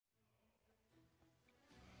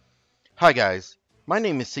Hi guys, my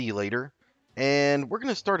name is See You Later, and we're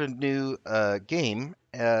going to start a new game,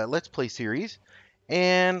 Let's Play series.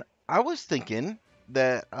 And I was thinking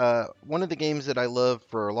that one of the games that I love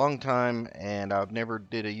for a long time, and I've never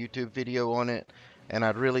did a YouTube video on it, and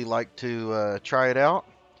I'd really like to try it out,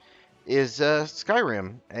 is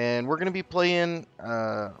Skyrim. And we're going to be playing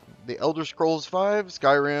the Elder Scrolls V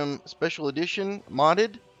Skyrim Special Edition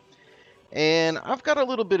modded. And I've got a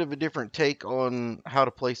little bit of a different take on how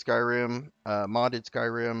to play Skyrim, modded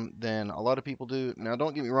Skyrim, than a lot of people do. Now,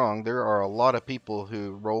 don't get me wrong, there are a lot of people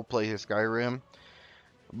who role play his Skyrim,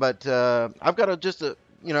 but I've got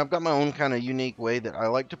I've got my own kind of unique way that I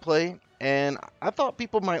like to play, and I thought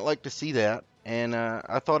people might like to see that, and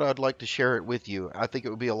I thought I'd like to share it with you. I think it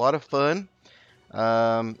would be a lot of fun.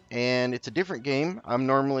 And it's a different game. I'm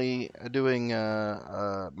normally doing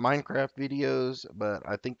Minecraft videos, but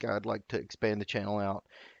I think I'd like to expand the channel out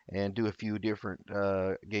and do a few different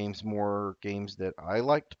games, more games that I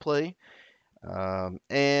like to play.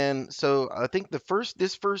 And so I think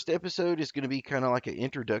this first episode is going to be kind of like an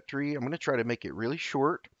introductory. I'm going to try to make it really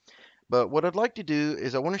short. But what I'd like to do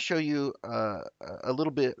is I want to show you a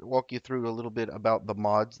little bit, walk you through a little bit about the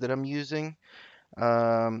mods that I'm using.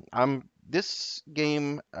 I'm this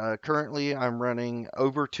game currently I'm running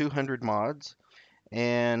over 200 mods,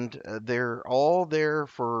 and they're all there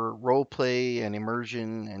for role play and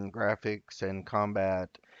immersion and graphics and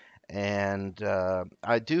combat. And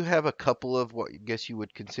I do have a couple of what I guess you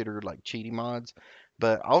would consider like cheaty mods,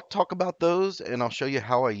 but I'll talk about those and I'll show you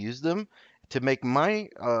how I use them to make my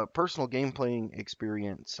personal game playing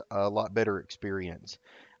experience a lot better experience.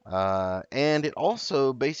 And it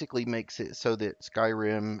also basically makes it so that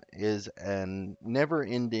Skyrim is an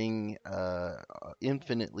never-ending,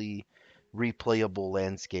 infinitely replayable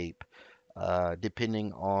landscape,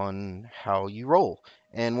 depending on how you roll.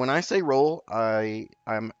 And when I say roll,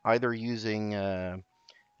 I'm either using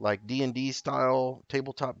like D&D style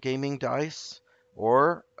tabletop gaming dice,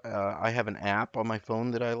 or I have an app on my phone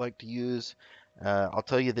that I like to use. I'll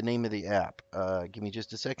tell you the name of the app. Give me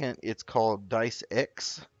just a second. It's called Dice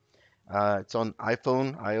X. It's on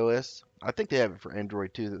iPhone, iOS. I think they have it for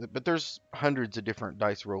Android too, but there's hundreds of different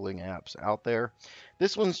dice rolling apps out there.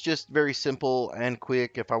 This one's just very simple and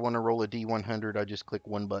quick. If I want to roll a D100, I just click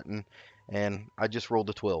one button and I just rolled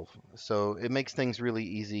a 12. So it makes things really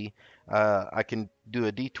easy. I can do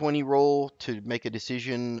a D20 roll to make a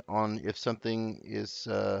decision on if something is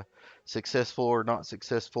successful or not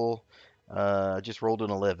successful. I just rolled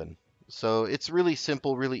an 11. So it's really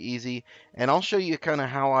simple, really easy, and I'll show you kind of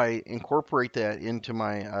how I incorporate that into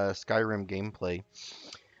my Skyrim gameplay.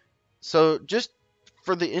 So just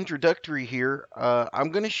for the introductory here,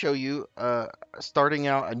 I'm going to show you starting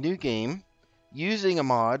out a new game using a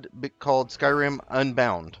mod called Skyrim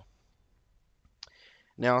Unbound.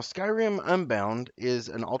 Now, Skyrim Unbound is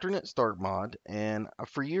an alternate start mod, and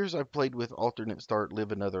for years I've played with alternate start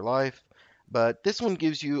Live Another Life, but this one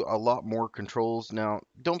gives you a lot more controls. Now,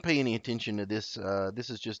 don't pay any attention to this. This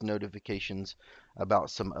is just notifications about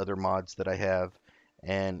some other mods that I have,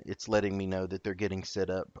 and it's letting me know that they're getting set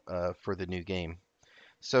up for the new game.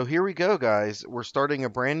 So here we go, guys. We're starting a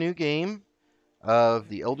brand new game of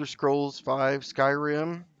the Elder Scrolls V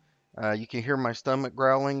Skyrim. You can hear my stomach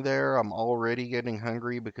growling there. I'm already getting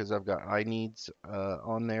hungry because I've got eye needs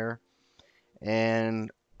on there.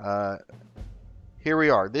 And here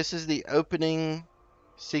we are. This is the opening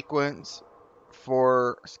sequence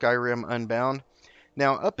for Skyrim Unbound.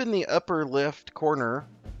 Now, up in the upper left corner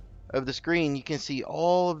of the screen, you can see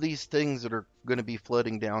all of these things that are going to be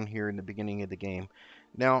flooding down here in the beginning of the game.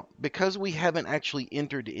 Now, because we haven't actually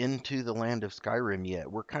entered into the land of Skyrim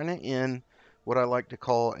yet, we're kind of in what I like to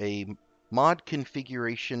call a mod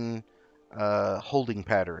configuration holding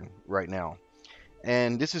pattern right now.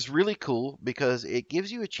 And this is really cool because it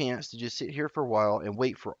gives you a chance to just sit here for a while and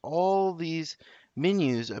wait for all these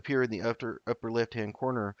menus up here in the upper left-hand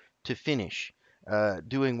corner to finish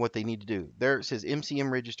doing what they need to do. There it says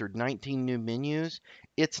MCM registered 19 new menus.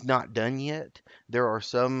 It's not done yet. There are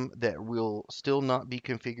some that will still not be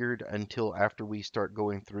configured until after we start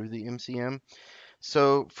going through the MCM.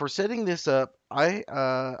 So for setting this up,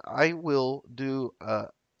 I will do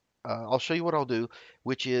I'll show you what I'll do,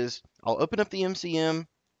 which is I'll open up the MCM,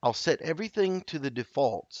 I'll set everything to the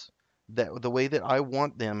defaults that the way that I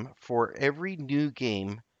want them for every new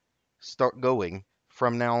game start going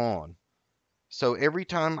from now on. So every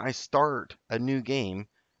time I start a new game,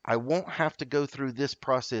 I won't have to go through this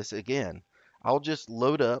process again. I'll just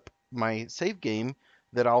load up my save game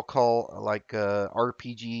that I'll call like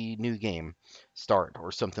RPG new game start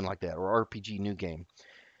or something like that, or RPG new game.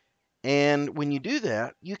 And when you do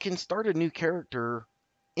that, you can start a new character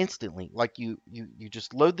instantly. Like you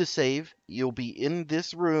just load the save. You'll be in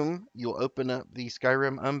this room. You'll open up the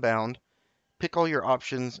Skyrim Unbound, pick all your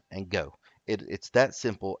options, and go. It's that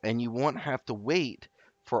simple, and you won't have to wait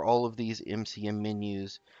for all of these MCM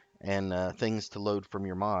menus and things to load from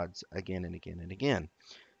your mods again and again and again.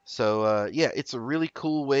 So yeah, it's a really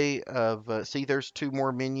cool way of see. There's two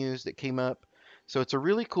more menus that came up, so it's a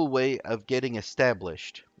really cool way of getting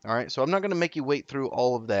established. All right, so I'm not going to make you wait through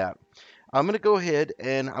all of that. I'm going to go ahead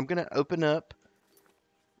and I'm going to open up.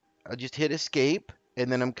 I just hit escape,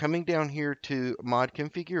 and then I'm coming down here to mod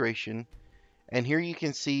configuration, and here you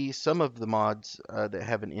can see some of the mods that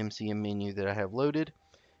have an MCM menu that I have loaded.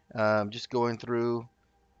 Just going through,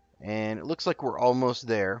 and it looks like we're almost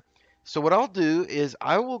there. So what I'll do is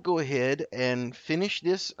I will go ahead and finish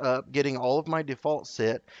this up, getting all of my defaults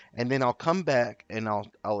set, and then I'll come back and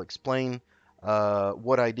I'll explain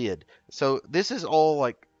what I did. So this is all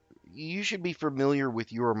like you should be familiar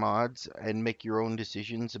with your mods and make your own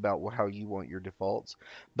decisions about how you want your defaults.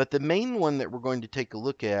 But the main one that we're going to take a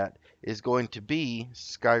look at is going to be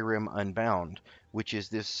Skyrim Unbound, which is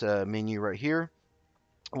this menu right here.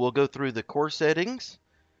 We'll go through the core settings,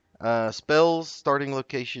 spells, starting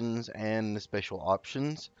locations, and the special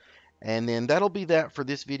options. And then that'll be that for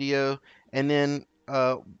this video. And then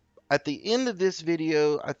at the end of this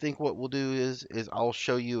video, I think what we'll do is I'll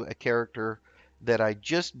show you a character that I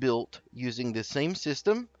just built using the same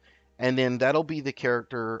system. And then that'll be the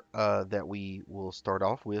character that we will start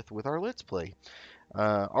off with our Let's Play.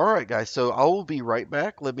 All right, guys, so I will be right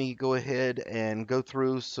back. Let me go ahead and go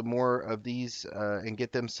through some more of these and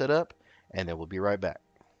get them set up, and then we'll be right back.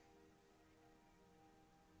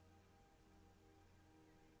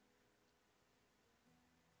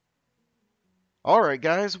 All right,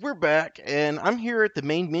 guys, we're back, and I'm here at the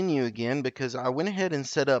main menu again because I went ahead and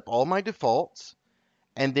set up all my defaults,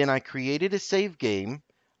 and then I created a save game.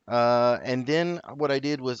 And then what I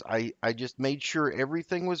did was I just made sure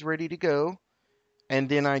everything was ready to go, and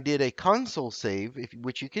then I did a console save,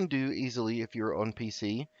 which you can do easily if you're on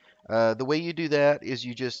PC. The way you do that is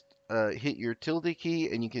you just hit your tilde key,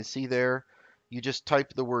 and you can see there, you just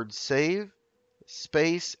type the word save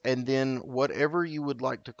space, and then whatever you would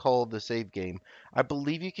like to call the save game. I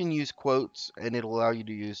believe you can use quotes and it'll allow you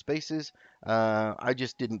to use spaces. I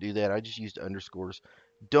just didn't do that. I just used underscores.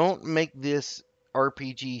 Don't make this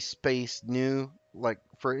RPG space new, like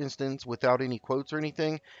for instance, without any quotes or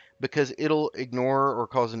anything, because it'll ignore or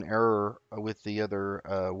cause an error with the other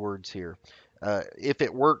words here. If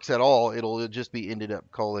it works at all, it'll just be ended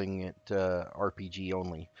up calling it RPG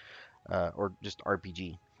only, or just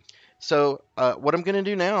RPG. So what I'm going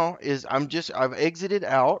to do now is I've exited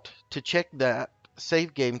out to check that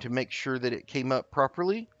save game to make sure that it came up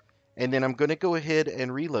properly, and then I'm going to go ahead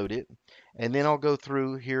and reload it, and then I'll go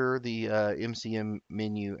through here the MCM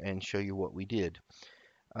menu and show you what we did.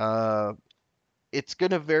 Uh, it's going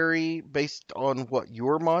to vary based on what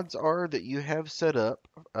your mods are that you have set up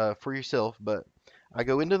for yourself, but I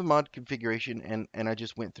go into the mod configuration and I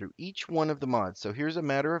just went through each one of the mods. So here's a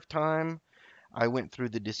matter of time. I went through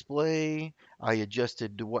the display. I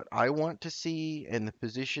adjusted to what I want to see and the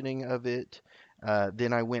positioning of it.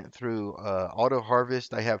 Then I went through auto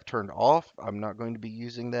harvest. I have turned off. I'm not going to be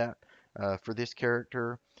using that for this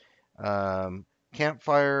character. Um,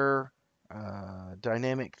 Campfire,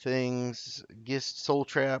 dynamic things, Gist Soul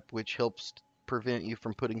Trap, which helps prevent you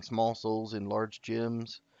from putting small souls in large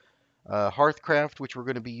gems. Hearthcraft, which we're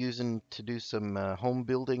going to be using to do some home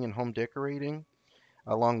building and home decorating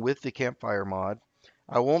along with the campfire mod.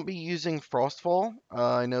 I won't be using Frostfall.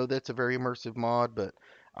 I know that's a very immersive mod, but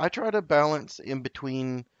I try to balance in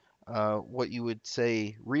between what you would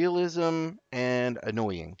say realism and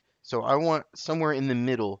annoying. So I want somewhere in the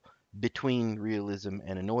middle between realism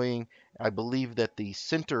and annoying. I believe that the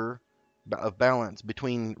center of balance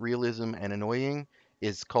between realism and annoying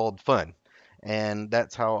is called fun. And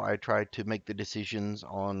that's how I try to make the decisions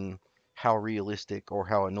on how realistic or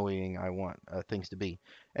how annoying I want things to be.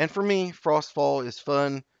 And for me, Frostfall is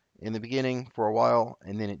fun in the beginning for a while,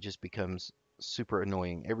 and then it just becomes super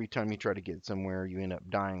annoying. Every time you try to get somewhere, you end up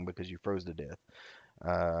dying because you froze to death.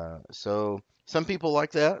 So some people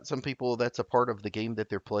like that. Some people that's a part of the game that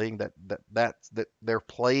they're playing. That they're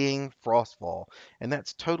playing Frostfall, and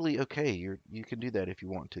that's totally okay. You can do that if you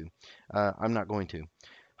want to. I'm not going to.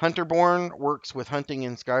 Hunterborn works with hunting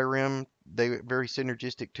in Skyrim. They very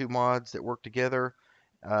synergistic two mods that work together.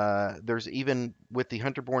 There's even with the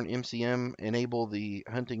Hunterborn MCM enable the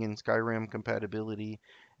hunting in Skyrim compatibility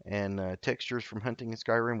and textures from hunting in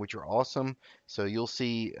Skyrim, which are awesome. So you'll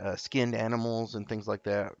see skinned animals and things like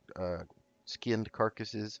that, skinned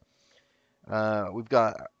carcasses. We've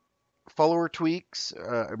got follower tweaks,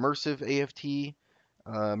 immersive AFT,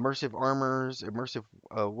 immersive armors, immersive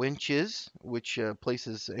winches, which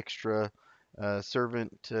places extra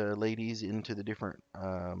servant ladies into the different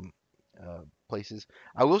places.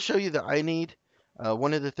 I will show you the I need.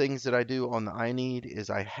 One of the things that I do on the I need is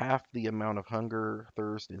I half the amount of hunger,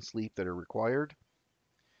 thirst, and sleep that are required.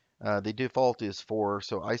 The default is 4,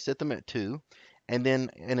 so I set them at 2. And then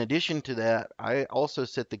in addition to that, I also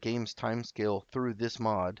set the game's time scale through this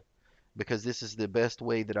mod because this is the best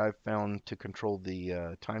way that I've found to control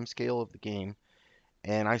the time scale of the game.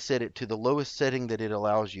 And I set it to the lowest setting that it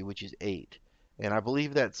allows you, which is 8. And I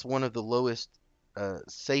believe that's one of the lowest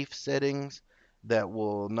safe settings that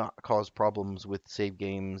will not cause problems with save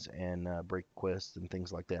games and break quests and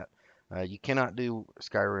things like that. You cannot do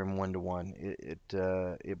Skyrim 1-to-1.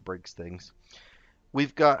 It breaks things.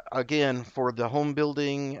 We've got, again, for the home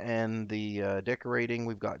building and the decorating,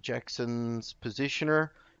 we've got Jackson's Positioner,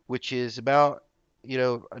 which is about, a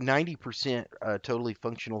 90% totally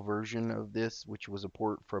functional version of this, which was a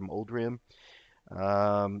port from Oldrim.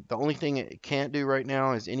 The only thing it can't do right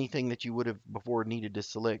now is anything that you would have before needed to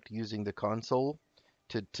select using the console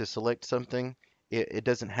to select something. It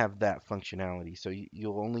doesn't have that functionality, so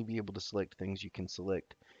you'll only be able to select things you can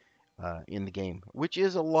select in the game, which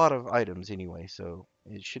is a lot of items anyway, so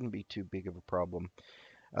it shouldn't be too big of a problem.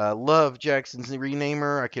 Love Jackson's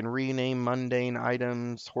renamer. I can rename mundane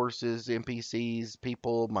items, horses, NPCs,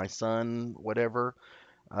 people, my son, whatever.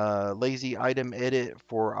 Lazy item edit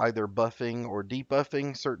for either buffing or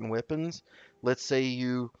debuffing certain weapons. Let's say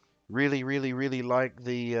you really, really, really like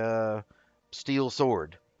the steel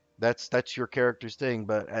sword. That's your character's thing,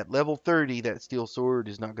 but at level 30, that steel sword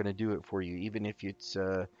is not going to do it for you, even if it's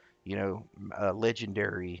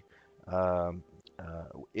legendary. Um,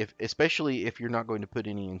 if especially if you're not going to put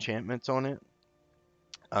any enchantments on it.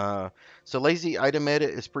 Uh, so lazy item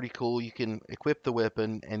edit is pretty cool. You can equip the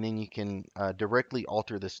weapon and then you can directly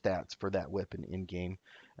alter the stats for that weapon in game.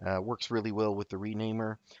 Works really well with the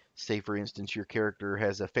renamer. Say for instance your character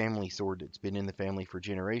has a family sword that's been in the family for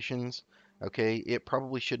generations. Okay, it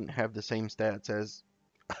probably shouldn't have the same stats as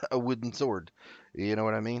a wooden sword. You know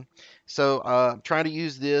what I mean? So try to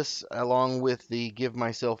use this along with the give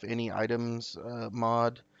myself any items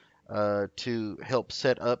mod to help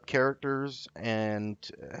set up characters and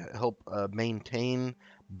help maintain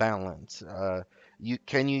balance. You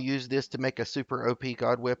use this to make a super OP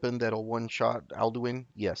god weapon that'll one shot Alduin?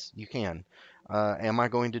 Yes, you can. Am I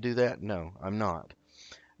going to do that? No, I'm not.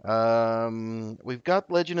 We've got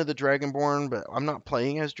Legend of the Dragonborn, but I'm not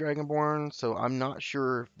playing as Dragonborn, so I'm not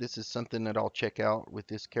sure if this is something that I'll check out with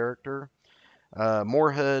this character.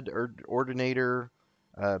 Moorhead or Ordinator,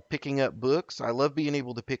 picking up books. I love being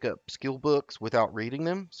able to pick up skill books without reading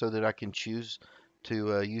them so that I can choose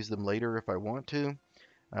to use them later if I want to.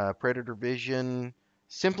 Predator Vision,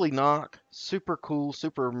 Simply Knock, super cool,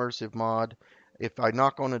 super immersive mod. If I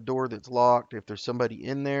knock on a door that's locked, if there's somebody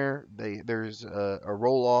in there, there's a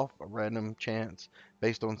roll off, a random chance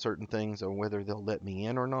based on certain things on whether they'll let me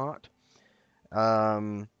in or not.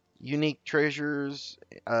 Um, Unique treasures,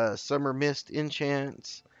 summer mist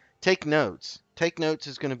enchants. Take notes. Take notes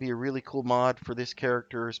is going to be a really cool mod for this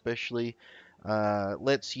character, especially.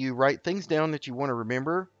 Lets you write things down that you want to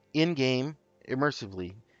remember in game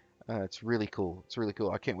immersively. It's really cool. It's really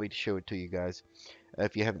cool. I can't wait to show it to you guys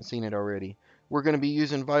if you haven't seen it already. We're going to be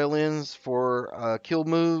using violins for kill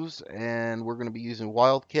moves, and we're going to be using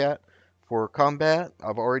Wildcat for combat.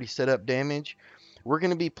 I've already set up damage. We're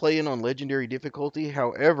going to be playing on legendary difficulty.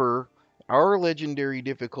 However, our legendary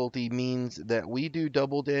difficulty means that we do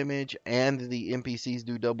double damage and the NPCs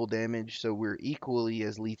do double damage, so we're equally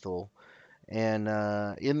as lethal. And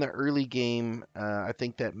in the early game, I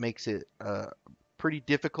think that makes it pretty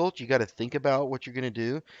difficult. You got to think about what you're going to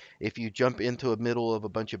do. If you jump into a middle of a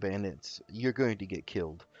bunch of bandits, you're going to get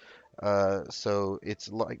killed. So it's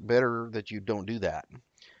like better that you don't do that.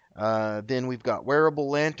 Then we've got wearable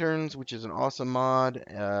lanterns, which is an awesome mod.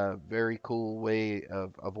 Very cool way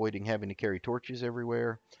of avoiding having to carry torches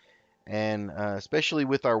everywhere. And especially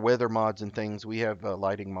with our weather mods and things, we have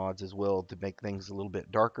lighting mods as well to make things a little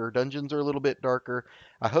bit darker. Dungeons are a little bit darker.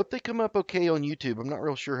 I hope they come up okay on YouTube. I'm not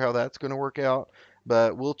real sure how that's going to work out,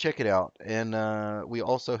 but we'll check it out. And we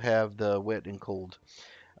also have the wet and cold.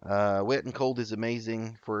 Wet and cold is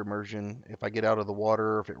amazing for immersion. If I get out of the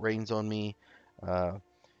water, if it rains on me, uh,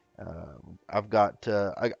 uh, I've got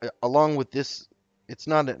along with this. It's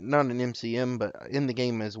not an MCM, but in the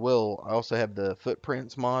game as well. I also have the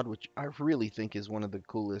footprints mod, which I really think is one of the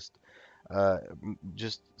coolest,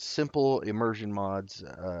 just simple immersion mods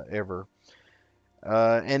ever.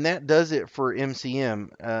 And that does it for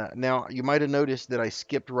MCM. Now, you might have noticed that I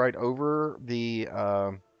skipped right over the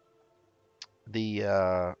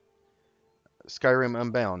Skyrim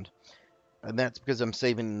Unbound, and that's because I'm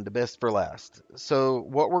saving the best for last. So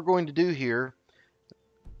what we're going to do here,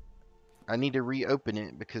 I need to reopen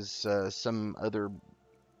it because some other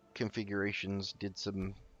configurations did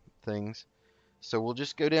some things. So we'll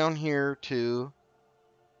just go down here to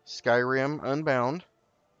Skyrim Unbound.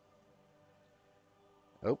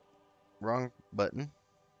 Oh, wrong button.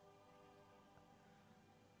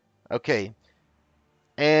 Okay,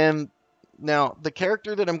 and now the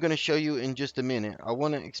character that I'm going to show you in just a minute, I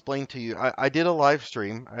want to explain to you. I did a live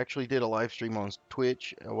stream. I actually did a live stream on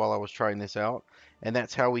Twitch while I was trying this out, and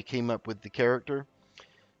that's how we came up with the character.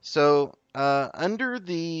 So under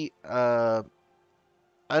the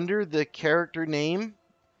character name,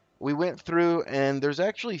 we went through, and there's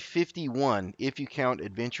actually 51 if you count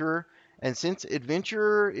adventurer. And since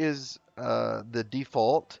adventurer is the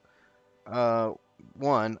default uh,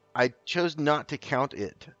 one, I chose not to count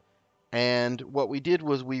it. And what we did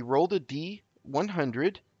was we rolled a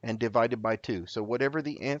D100 and divided by 2. So whatever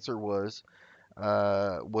the answer was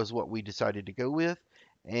what we decided to go with.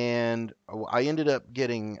 And I ended up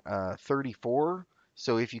getting 34.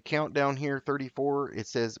 So if you count down here 34, it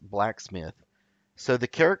says blacksmith. So the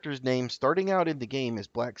character's name starting out in the game is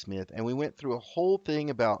blacksmith, and we went through a whole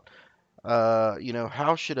thing about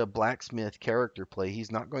how should a blacksmith character play?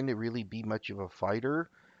 He's not going to really be much of a fighter,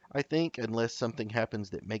 I think, unless something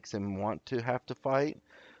happens that makes him want to have to fight.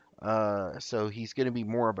 So he's going to be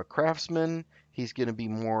more of a craftsman. He's going to be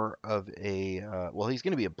more of well, he's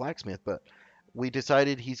going to be a blacksmith, but we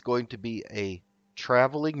decided he's going to be a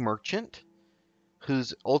traveling merchant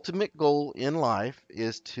whose ultimate goal in life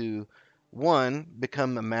is to, one,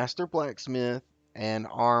 become a master blacksmith and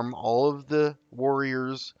arm all of the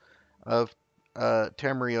warriors of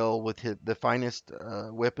Tamriel with the finest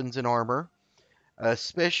weapons and armor,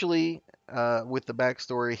 especially with the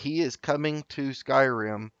backstory. He is coming to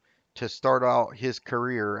Skyrim to start out his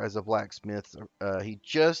career as a blacksmith. He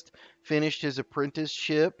just finished his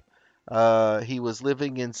apprenticeship. He was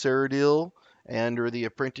living in Cyrodiil under the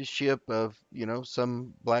apprenticeship of,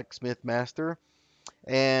 some blacksmith master.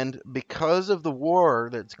 And because of the war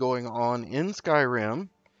that's going on in Skyrim,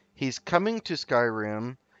 he's coming to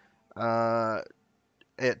Skyrim uh,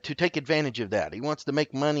 to take advantage of that. He wants to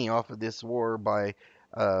make money off of this war by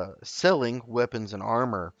selling weapons and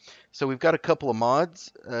armor. So we've got a couple of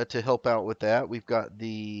mods to help out with that. We've got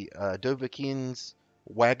the Dovahkiin's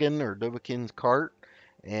wagon or Dovahkiin's cart,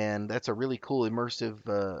 and that's a really cool immersive,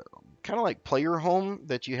 kind of like player home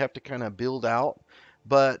that you have to kind of build out.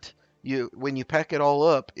 But when you pack it all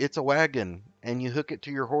up, it's a wagon, and you hook it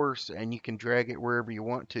to your horse, and you can drag it wherever you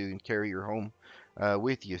want to and carry your home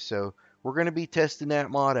with you. So we're going to be testing that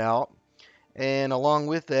mod out. And along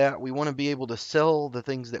with that, we want to be able to sell the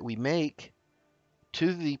things that we make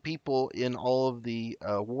to the people in all of the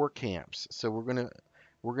war camps. So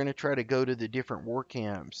we're gonna try to go to the different war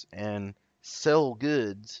camps and sell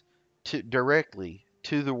goods directly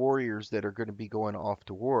to the warriors that are going to be going off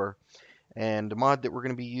to war. And the mod that we're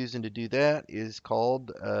going to be using to do that is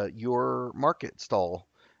called your market stall.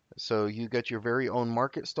 So you got your very own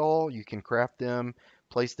market stall. You can craft them,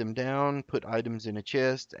 place them down, put items in a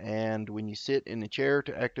chest, and when you sit in a chair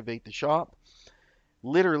to activate the shop,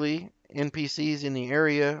 literally NPCs in the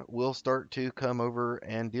area will start to come over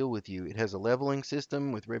and deal with you. It has a leveling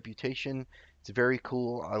system with reputation. It's very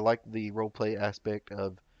cool. I like the roleplay aspect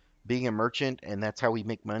of being a merchant, and that's how we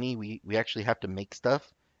make money. We actually have to make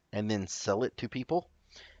stuff and then sell it to people.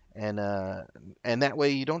 And that way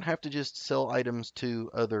you don't have to just sell items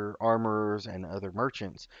to other armorers and other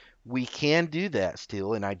merchants. We can do that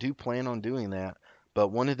still, and I do plan on doing that. But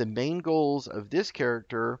one of the main goals of this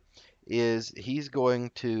character is he's going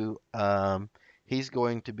to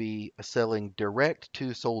be selling direct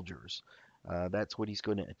to soldiers. That's what he's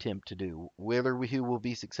going to attempt to do. Whether he will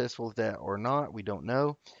be successful at that or not, we don't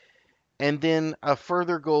know. And then a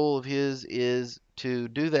further goal of his is to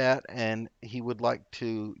do that, and he would like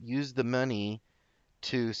to use the money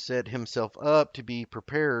to set himself up to be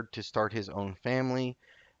prepared to start his own family.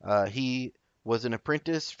 He was an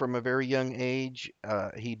apprentice from a very young age.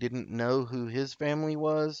 He didn't know who his family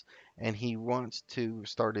was, and he wants to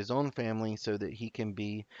start his own family so that he can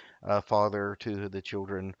be a father to the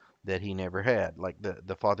children that he never had. Like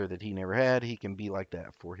the father that he never had, he can be like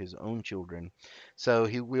that for his own children. So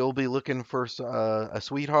he will be looking for a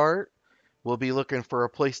sweetheart. We'll be looking for a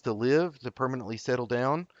place to live, to permanently settle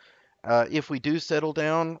down. If we do settle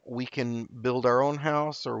down, we can build our own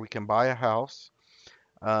house or we can buy a house.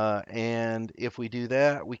 And if we do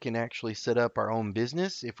that, we can actually set up our own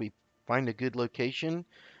business. If we find a good location,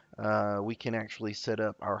 we can actually set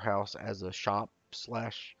up our house as a shop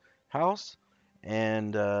slash house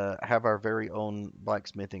and have our very own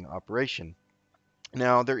blacksmithing operation.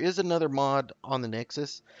 Now, there is another mod on the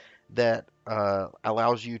Nexus that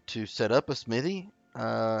allows you to set up a smithy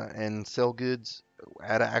and sell goods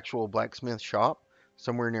at an actual blacksmith shop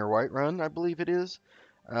somewhere near Whiterun, I believe it is.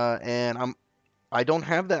 And I don't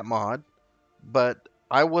have that mod, but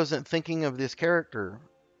I wasn't thinking of this character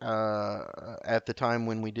at the time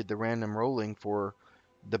when we did the random rolling for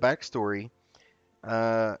the backstory.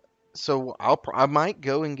 Uh, so I might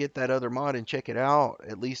go and get that other mod and check it out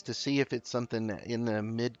at least to see if it's something in the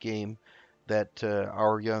mid game that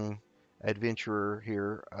our young adventurer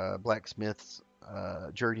here, blacksmith's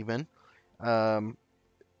journeyman, um,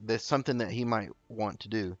 that's something that he might want to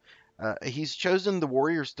do. He's chosen the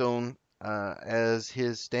warrior stone as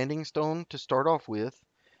his standing stone to start off with,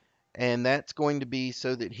 and that's going to be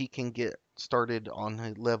so that he can get started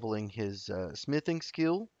on leveling his smithing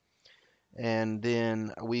skill. And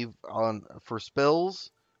then we've on for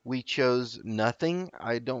spells, we chose nothing.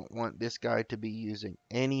 I don't want this guy to be using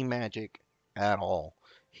any magic at all.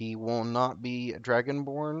 He will not be a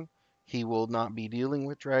Dragonborn. He will not be dealing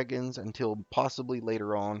with dragons until possibly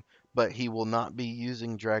later on, but he will not be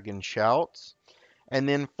using dragon shouts. And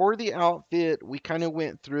then for the outfit, we kind of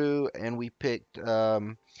went through and we picked,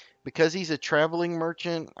 because he's a traveling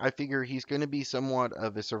merchant, I figure he's going to be somewhat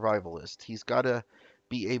of a survivalist. He's got to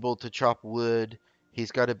be able to chop wood,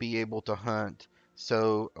 he's got to be able to hunt.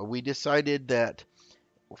 So we decided that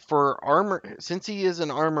for armor, since he is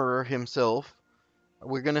an armorer himself,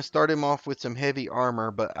 we're going to start him off with some heavy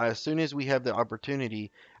armor, but as soon as we have the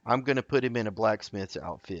opportunity, I'm going to put him in a blacksmith's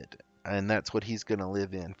outfit. And that's what he's going to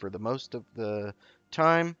live in for the most of the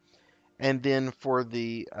time. And then for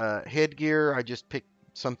the headgear, I just picked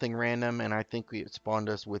something random, and I think it spawned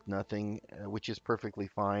us with nothing, which is perfectly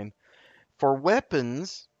fine. For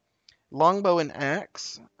weapons, longbow and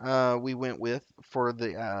axe, we went with for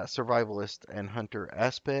the survivalist and hunter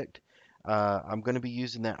aspect. I'm going to be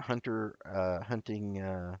using that hunter hunting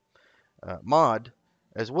mod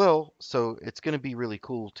as well, so it's going to be really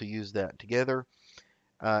cool to use that together.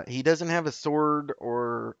 He doesn't have a sword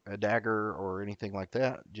or a dagger or anything like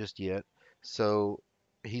that just yet, so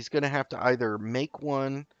he's going to have to either make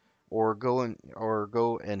one or go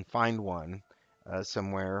and find one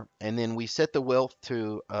somewhere. And then we set the wealth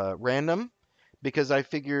to random because I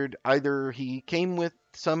figured either he came with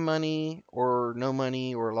some money or no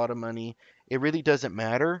money or a lot of money. It really doesn't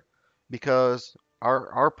matter because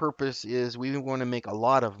our purpose is we want to make a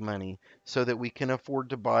lot of money so that we can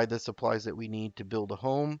afford to buy the supplies that we need to build a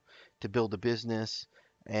home, to build a business,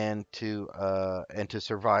 and to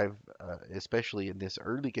survive, especially in this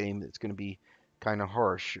early game that's going to be kind of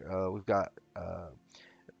harsh. We've got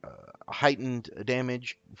heightened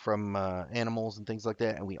damage from animals and things like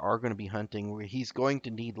that, and we are going to be hunting. He's going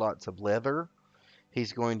to need lots of leather.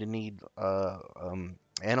 He's going to need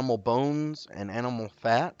animal bones and animal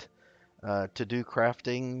fat to do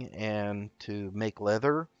crafting and to make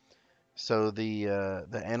leather. So the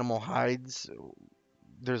animal hides,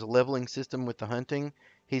 there's a leveling system with the hunting.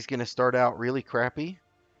 He's going to start out really crappy,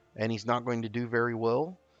 and he's not going to do very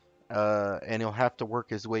well, and he'll have to work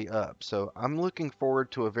his way up. So I'm looking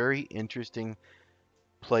forward to a very interesting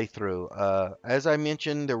playthrough. As I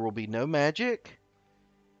mentioned, there will be no magic.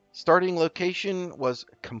 Starting location was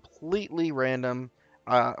completely random.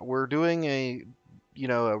 We're doing a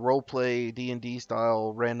role play D&D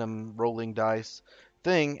style random rolling dice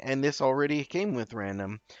thing, and this already came with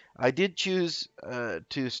random. I did choose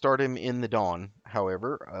to start him in the dawn,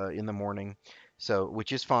 however, in the morning, so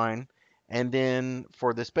which is fine. And then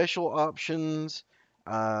for the special options,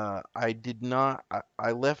 I did not.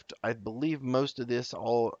 I left, I believe, most of this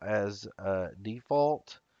all as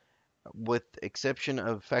default with exception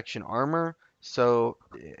of faction armor. So,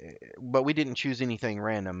 but we didn't choose anything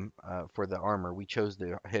random for the armor. We chose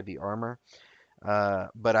the heavy armor.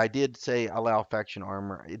 But I did say allow faction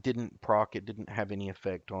armor. It didn't proc, it didn't have any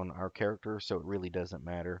effect on our character, so it really doesn't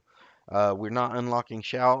matter. We're not unlocking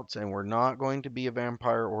shouts, and we're not going to be a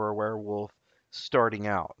vampire or a werewolf starting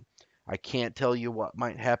out. I can't tell you what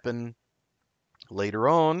might happen later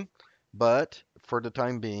on, but for the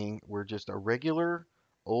time being, we're just a regular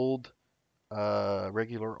old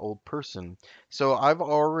person. So I've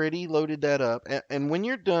already loaded that up. And when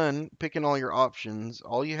you're done picking all your options,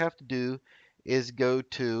 all you have to do is go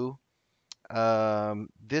to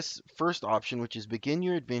this first option, which is begin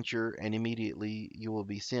your adventure, and immediately you will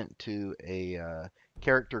be sent to a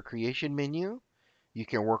character creation menu. You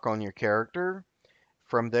can work on your character.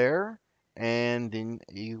 from there, and then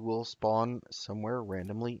you will spawn somewhere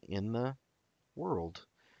randomly in the world.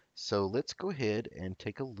 So let's go ahead and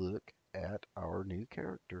take a look at our new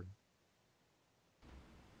character.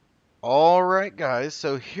 All right, guys,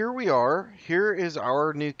 so here we are. Here is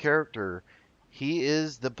our new character. He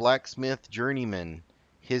is the blacksmith journeyman.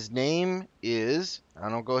 His name is,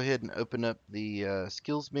 and I'll go ahead and open up the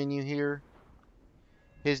skills menu here.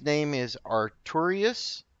 His name is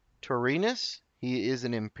Arturius Taurinus. He is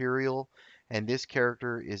an Imperial, and this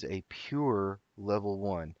character is a pure level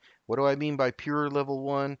 1. What do I mean by pure level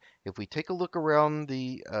 1? If we take a look around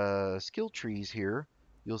the skill trees here,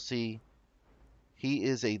 you'll see he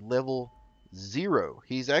is a level 0.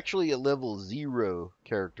 He's actually a level 0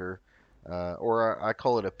 character, or I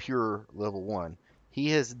call it a pure level 1. He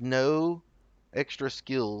has no extra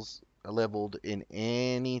skills leveled in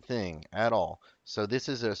anything at all. So this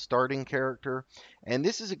is a starting character, and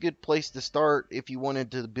this is a good place to start if you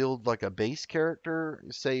wanted to build like a base character,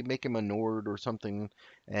 say make him a Nord or something,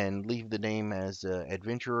 and leave the name as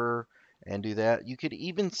adventurer and do that. You could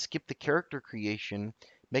even skip the character creation,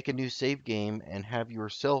 make a new save game, and have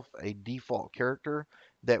yourself a default character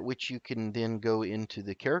that which you can then go into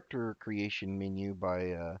the character creation menu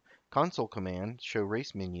by console command, show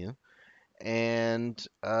race menu, and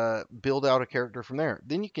build out a character from there.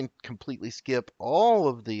 Then you can completely skip all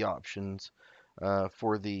of the options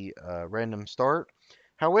for the random start.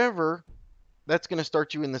 However, that's going to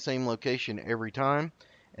start you in the same location every time.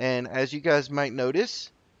 And as you guys might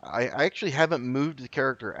notice, I actually haven't moved the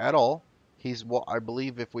character at all. He's, well, I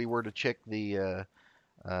believe if we were to check the,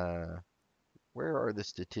 where are the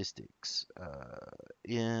statistics?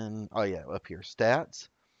 Oh yeah, up here, stats.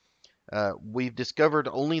 We've discovered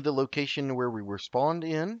only the location where we were spawned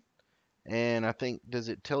in, and I think, does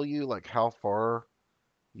it tell you like how far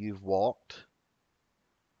you've walked?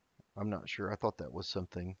 I'm not sure. I thought that was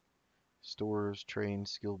something. Stores,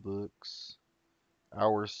 trains, skill books,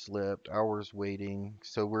 hours slept, hours waiting.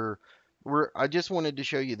 So I just wanted to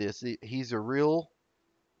show you this. He's a real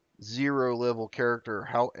 0 level character.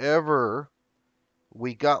 However,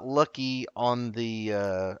 we got lucky on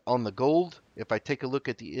the gold. If I take a look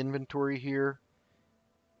at the inventory here,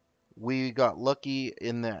 we got lucky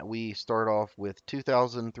in that we start off with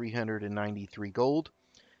 2,393 gold.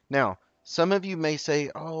 Now, some of you may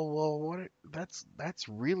say, "Oh, well, that's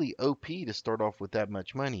really OP to start off with that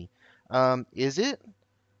much money." Is it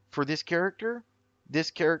for this character?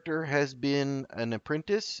 This character has been an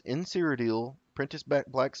apprentice in Cyrodiil, apprentice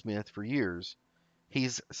blacksmith for years.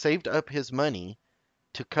 He's saved up his money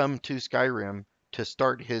to come to Skyrim to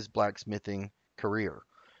start his blacksmithing career.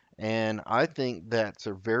 And I think that's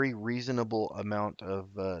a very reasonable amount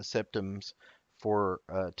of septims for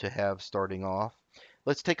to have starting off.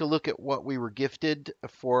 Let's take a look at what we were gifted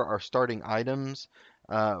for our starting items.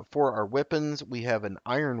 For our weapons, we have an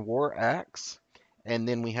iron war axe, and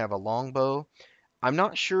then we have a longbow. I'm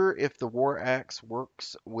not sure if the war axe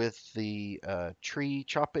works with the tree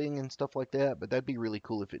chopping and stuff like that, but that'd be really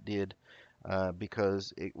cool if it did,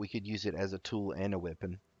 because we could use it as a tool and a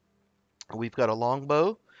weapon. We've got a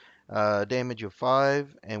longbow, damage of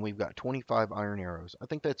 5, and we've got 25 iron arrows. I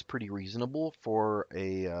think that's pretty reasonable for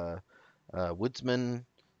a woodsman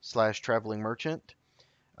slash traveling merchant.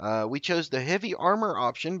 We chose the heavy armor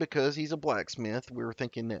option because he's a blacksmith. We were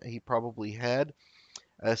thinking that he probably had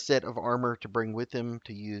a set of armor to bring with him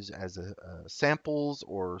to use as samples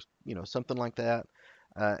or something like that.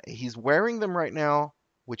 He's wearing them right now,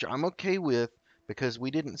 which I'm okay with because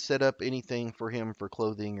we didn't set up anything for him for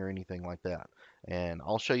clothing or anything like that. And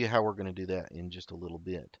I'll show you how we're going to do that in just a little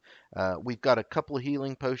bit. We've got a couple of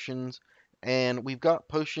healing potions, and we've got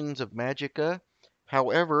potions of magicka.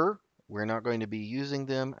 However, we're not going to be using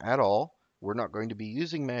them at all. We're not going to be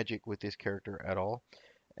using magic with this character at all,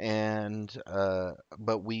 and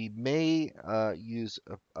but we may use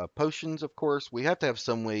potions. Of course, we have to have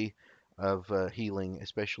some way of healing,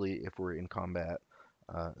 especially if we're in combat.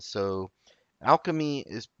 So alchemy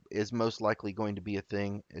is most likely going to be a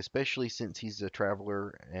thing, especially since he's a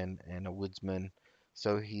traveler and a woodsman.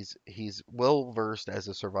 So he's well versed as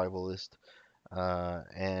a survivalist,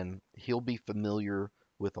 and he'll be familiar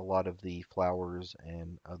with a lot of the flowers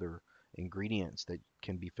and other ingredients that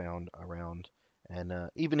can be found around. And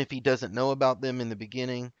even if he doesn't know about them in the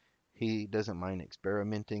beginning, he doesn't mind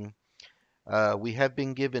experimenting. We have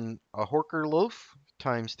been given a Horker loaf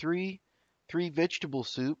times three, 3 vegetable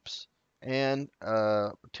soups, and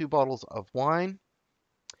 2 bottles of wine.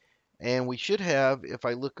 And we should have, if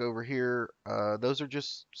I look over here, those are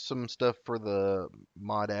just some stuff for the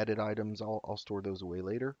mod added items. I'll store those away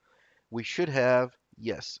later. We should have,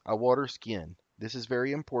 yes, a water skin. This is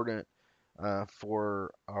very important.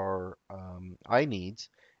 for our eye needs.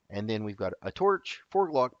 And then we've got a torch,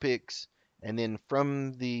 4 lockpicks, and then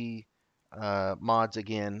from the mods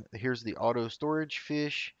again, here's the auto storage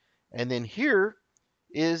fish, and then here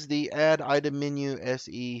is the add item menu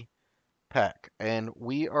SE pack, and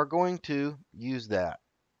we are going to use that.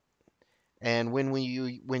 And when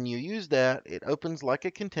you use that, it opens like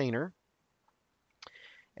a container,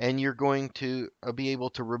 and you're going to be able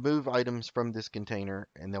to remove items from this container,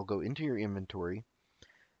 and they'll go into your inventory.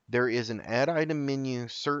 There is an add item menu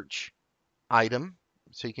search item,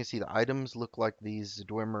 so you can see the items look like these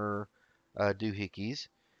Dwemer doohickeys.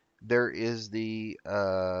 There is the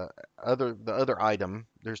other item.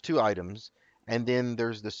 There's 2 items, and then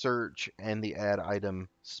there's the search and the add item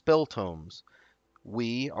spell tomes.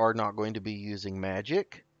 We are not going to be using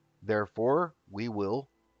magic, therefore we will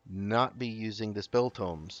not be using the spell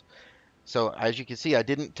tomes. So as you can see, I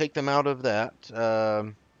didn't take them out of that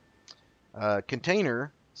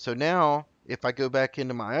container. So now if I go back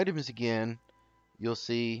into my items again, you'll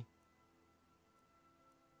see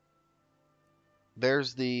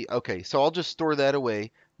there's the, okay, so I'll just store that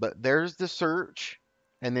away, but there's the search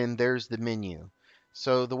and then there's the menu.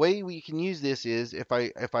 So the way we can use this is if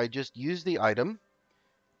I just use the item,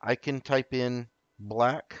 I can type in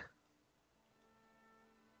blacksmith,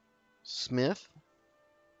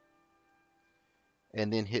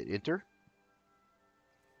 and then hit enter.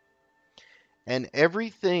 And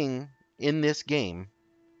everything in this game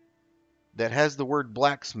that has the word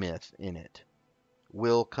blacksmith in it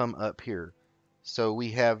will come up here. So we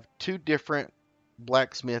have 2 different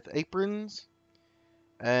blacksmith aprons,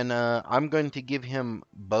 and I'm going to give him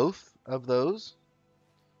both of those.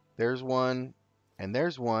 There's one, and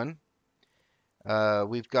there's one.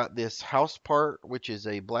 We've got this house part, which is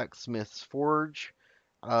a blacksmith's forge.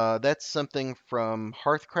 That's something from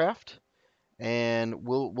Hearthcraft, and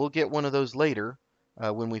we'll get one of those later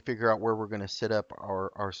when we figure out where we're going to set up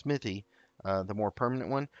our smithy, the more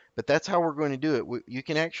permanent one. But that's how we're going to do it. You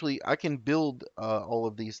can actually, I can build all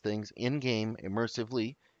of these things in game,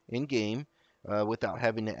 immersively in game, without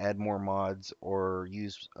having to add more mods or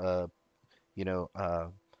use,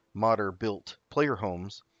 modder built player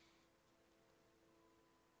homes.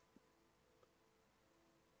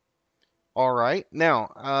 All right.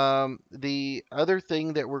 Now, the other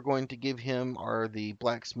thing that we're going to give him are the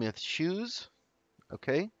blacksmith shoes.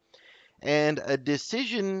 Okay. And a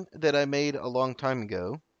decision that I made a long time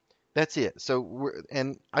ago. That's it. So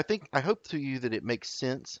and I hope to you that it makes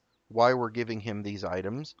sense why we're giving him these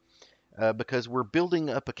items, because we're building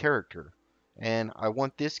up a character, and I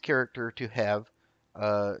want this character to have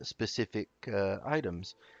specific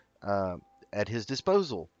items uh, at his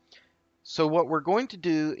disposal. So what we're going to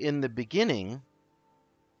do in the beginning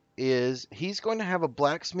is he's going to have a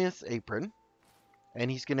blacksmith apron,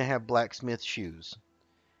 and he's going to have blacksmith shoes.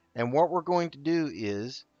 And what we're going to do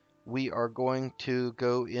is we are going to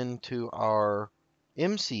go into our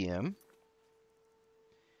MCM,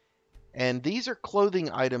 and these are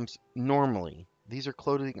clothing items normally. These are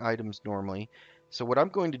clothing items normally. So what I'm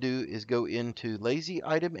going to do is go into lazy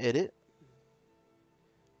item edit,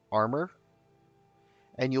 armor,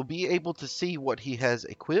 and you'll be able to see what he has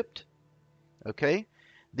equipped. Okay,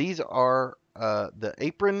 these are the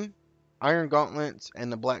apron, iron gauntlets,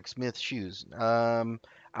 and the blacksmith shoes.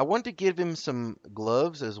 I want to give him some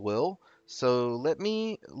gloves as well. So let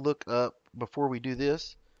me look up before we do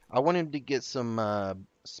this. I want him to get some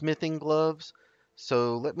smithing gloves.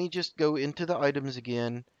 So let me just go into the items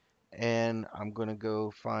again, and I'm going to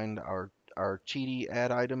go find our cheaty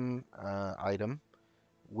add item,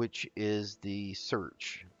 which is the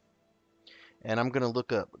search. And I'm going to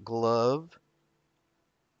look up glove.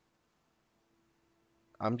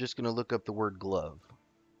 I'm just going to look up the word glove.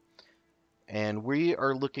 And we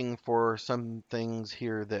are looking for some things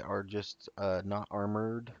here that are just not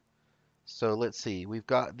armored. So let's see. We've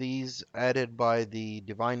got these added by the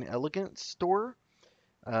Divine Elegance store.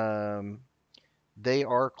 They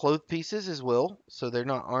are cloth pieces as well, so they're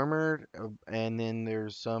not armored. And then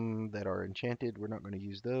there's some that are enchanted. We're not going to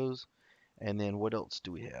use those. And then what else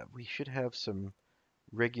do we have? We should have some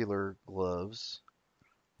regular gloves.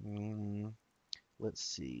 Let's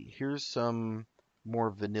see. Here's some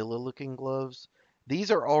more vanilla looking gloves.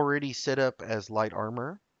 These are already set up as light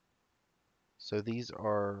armor. So these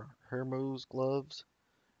are Hermos gloves.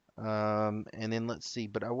 And then let's see,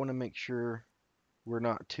 but I want to make sure we're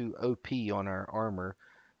not too OP on our armor.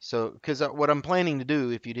 So, because what I'm planning to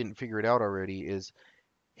do, if you didn't figure it out already, is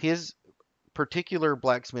his particular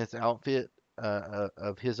blacksmith outfit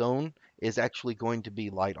of his own is actually going to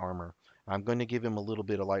be light armor. I'm going to give him a little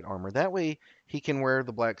bit of light armor. That way he can wear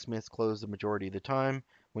the blacksmith's clothes the majority of the time,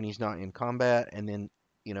 when he's not in combat, and then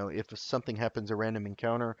if something happens, a random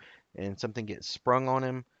encounter, and something gets sprung on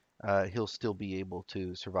him, he'll still be able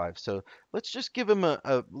to survive. So let's just give him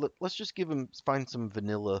let's just give him find some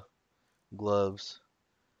vanilla gloves.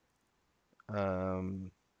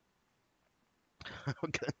 Um,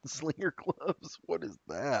 Gunslinger gloves. What is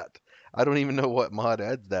that? I don't even know what mod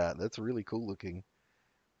adds that. That's really cool looking.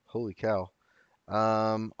 Holy cow.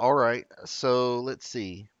 All right. So let's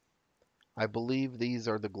see. I believe these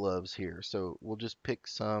are the gloves here. So we'll just pick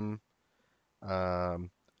some. Um,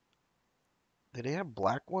 did they have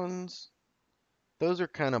black ones? Those are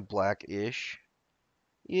kind of blackish.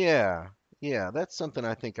 Yeah, yeah, that's something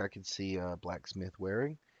I think I could see a blacksmith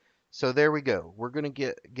wearing. So there we go. We're gonna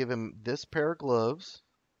give him this pair of gloves,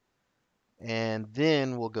 and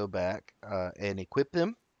then we'll go back and equip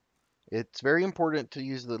them. It's very important to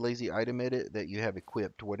use the lazy item edit that you have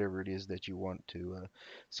equipped, whatever it is that you want to.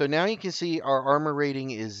 So now you can see our armor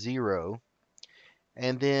rating is 0.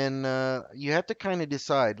 And then you have to kind of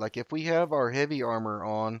decide, like if we have our heavy armor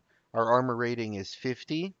on, our armor rating is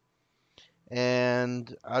 50.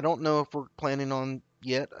 And I don't know if we're planning on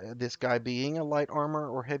yet this guy being a light armor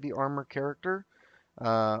or heavy armor character.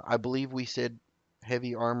 I believe we said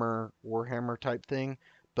heavy armor Warhammer type thing.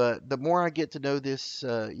 But the more I get to know this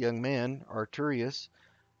young man, Arturius,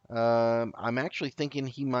 I'm actually thinking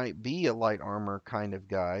he might be a light armor kind of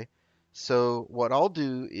guy. So what I'll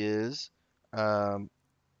do is um,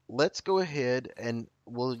 let's go ahead and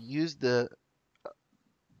we'll use the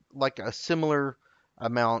like a similar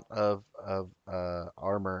amount of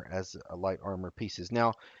armor as a light armor pieces.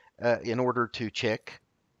 Now, in order to check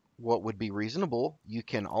what would be reasonable, you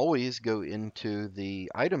can always go into the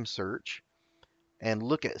item search and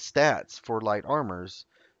look at stats for light armors.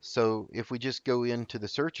 So if we just go into the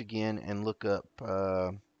search again and look up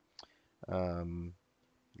um,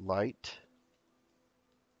 light,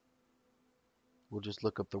 we'll just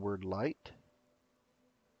look up the word light.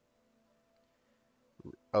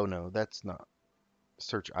 Oh no, that's not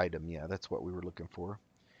search item. Yeah, that's what we were looking for.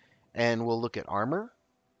 And we'll look at armor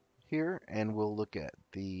here and we'll look at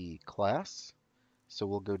the class. So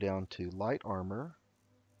we'll go down to light armor.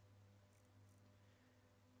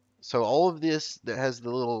 So all of this that has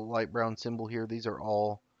the little light brown symbol here, these are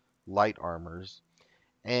all light armors.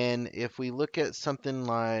 And if we look at something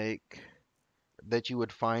like that you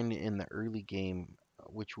would find in the early game,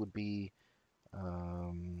 which would be,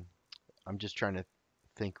 I'm just trying to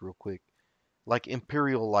think real quick, like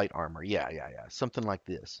Imperial light armor. Yeah. Something like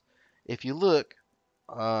this. If you look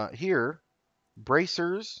here,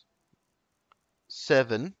 bracers,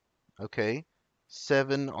 7, okay,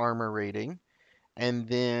 7 armor rating. And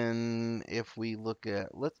then if we look at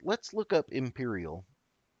let's look up Imperial.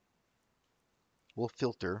 We'll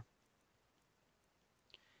filter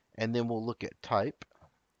and then we'll look at type.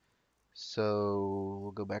 So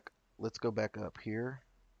we'll go back. Let's go back up here.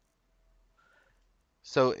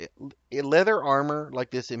 So leather armor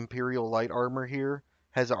like this Imperial light armor here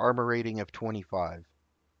has an armor rating of 25.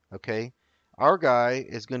 Okay, our guy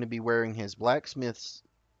is going to be wearing his blacksmith's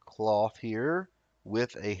cloth here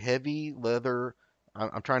with a heavy leather.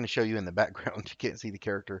 I'm trying to show you in the background. You can't see the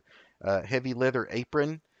character. Heavy leather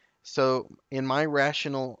apron. So, in my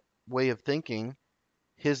rational way of thinking,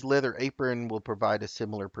 his leather apron will provide a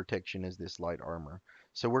similar protection as this light armor.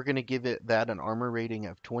 So we're going to give it that an armor rating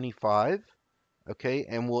of 25. Okay,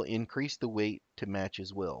 and we'll increase the weight to match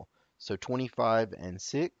as well. So 25 and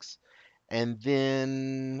 6. And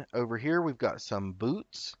then over here we've got some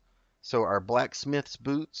boots. So our blacksmith's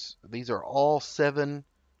boots, these are all 7,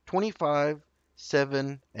 25,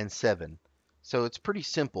 7, and 7. So it's pretty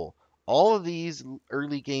simple. All of these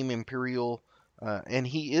early game Imperial, and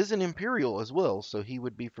he is an Imperial as well, so he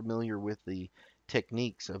would be familiar with the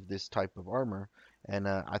techniques of this type of armor, and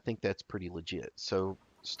I think that's pretty legit. So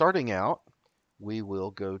starting out, we will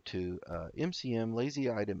go to MCM Lazy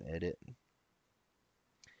Item Edit,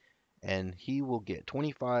 and he will get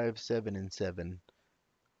 25, 7, and 7.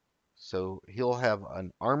 So he'll have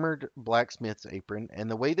an armored blacksmith's apron. And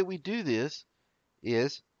the way that we do this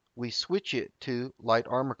is we switch it to light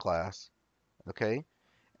armor class. Okay.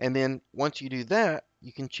 And then once you do that,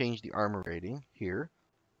 you can change the armor rating here.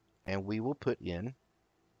 And we will put in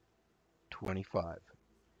 25.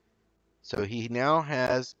 So he now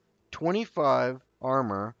has 25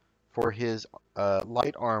 armor for his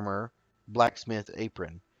light armor blacksmith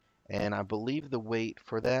apron. And I believe the weight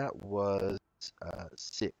for that was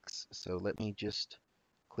 6. So let me just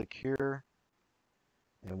click here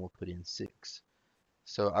and we'll put in 6.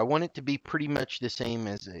 So I want it to be pretty much the same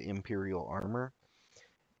as Imperial armor.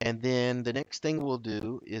 And then the next thing we'll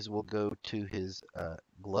do is we'll go to his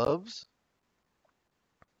gloves.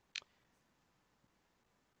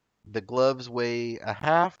 The gloves weigh a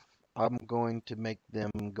half. I'm going to make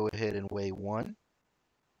them go ahead and weigh 1.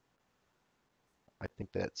 I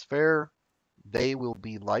think that's fair. They will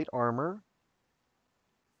be light armor,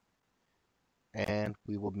 and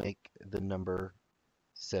we will make the number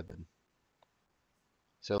 7.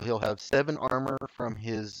 So he'll have 7 armor from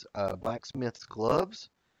his blacksmith's gloves,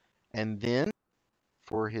 and then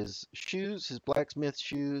for his shoes, his blacksmith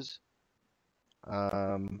shoes,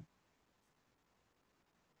 um,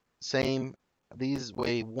 same. These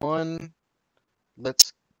weigh 1.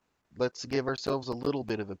 Let's give ourselves a little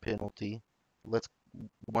bit of a penalty. Let's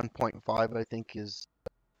 1.5 I think is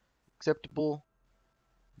acceptable.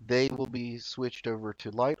 They will be switched over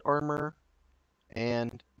to light armor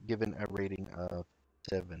and given a rating of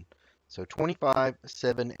 7. So 25,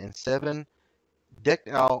 7, and 7 decked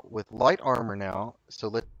out with light armor now. So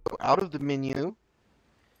let's go out of the menu,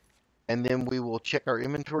 and then we will check our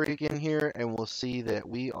inventory again here, and we'll see that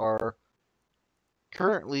we are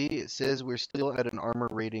currently, it says we're still at an armor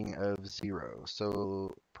rating of 0.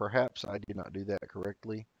 So perhaps I did not do that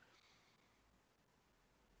correctly.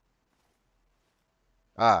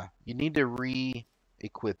 You need to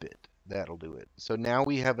re-equip it. That'll do it. So now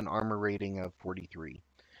we have an armor rating of 43.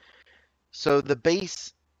 So the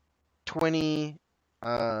base 20,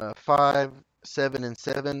 5, 7, and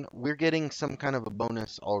 7, we're getting some kind of a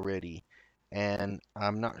bonus already. And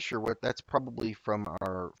I'm not sure what that's probably from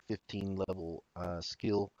our 15 level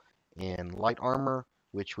skill in light armor,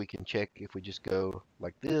 which we can check if we just go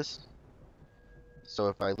like this. So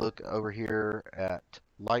if I look over here at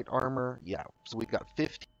light armor, yeah, so we've got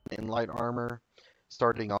 15 in light armor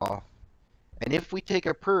starting off. And if we take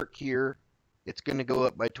a perk here, it's going to go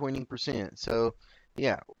up by 20%. So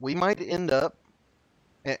yeah, we might end up,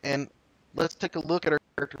 and let's take a look at our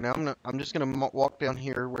character now. I'm just going to walk down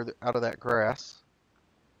here out of that grass.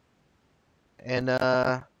 And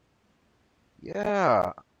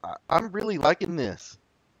yeah, I'm really liking this.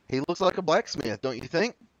 He looks like a blacksmith, don't you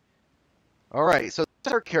think? All right, so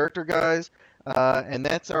that's our character, guys, and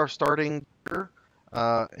that's our starting gear.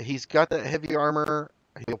 He's got that heavy armor.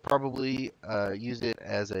 He'll probably use it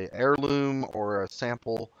as a heirloom or a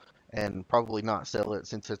sample, and probably not sell it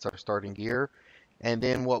since it's our starting gear. And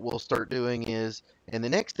then what we'll start doing is, in the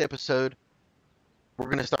next episode, we're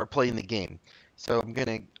gonna start playing the game. So I'm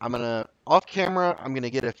gonna off camera. I'm gonna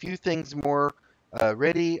get a few things more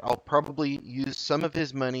ready. I'll probably use some of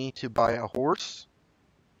his money to buy a horse,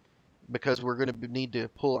 because we're going to need to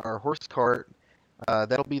pull our horse cart.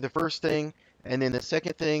 That'll be the first thing. And then the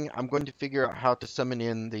second thing, I'm going to figure out how to summon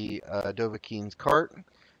in the Dovahkiin's cart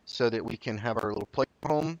so that we can have our little play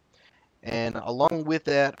home. And along with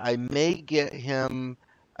that, I may get him,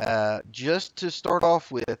 just to start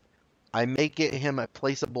off with, I may get him a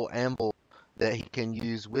placeable anvil that he can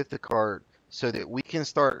use with the cart so that we can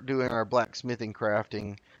start doing our blacksmithing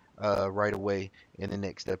crafting right away in the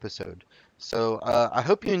next episode. So I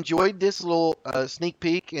hope you enjoyed this little sneak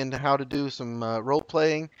peek into how to do some role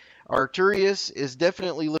playing. Arturius is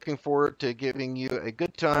definitely looking forward to giving you a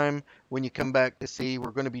good time when you come back to see.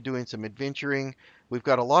 We're going to be doing some adventuring. We've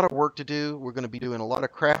got a lot of work to do. We're going to be doing a lot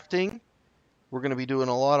of crafting. We're going to be doing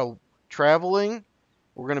a lot of traveling.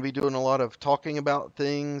 We're going to be doing a lot of talking about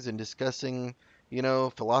things and discussing,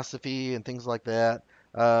 philosophy and things like that.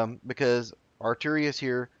 Because Arturius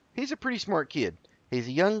here, he's a pretty smart kid. He's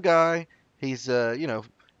a young guy. He's,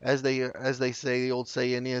 as they say, the old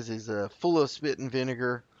saying is, full of spit and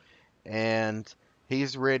vinegar, and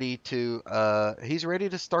he's ready to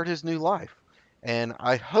start his new life. And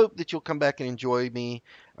I hope that you'll come back and enjoy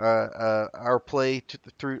our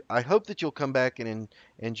through. I hope that you'll come back and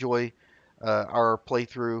enjoy our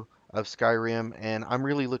playthrough of Skyrim, and I'm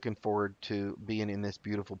really looking forward to being in this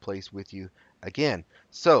beautiful place with you again.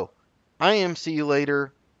 So, I am see you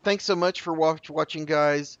later. Thanks so much for watching,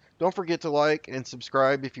 guys. Don't forget to like and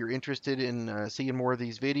subscribe if you're interested in seeing more of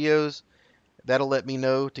these videos. That'll let me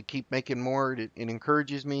know to keep making more. It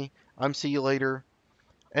encourages me. I'm see you later,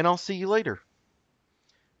 and I'll see you later.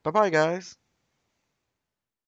 Bye-bye, guys.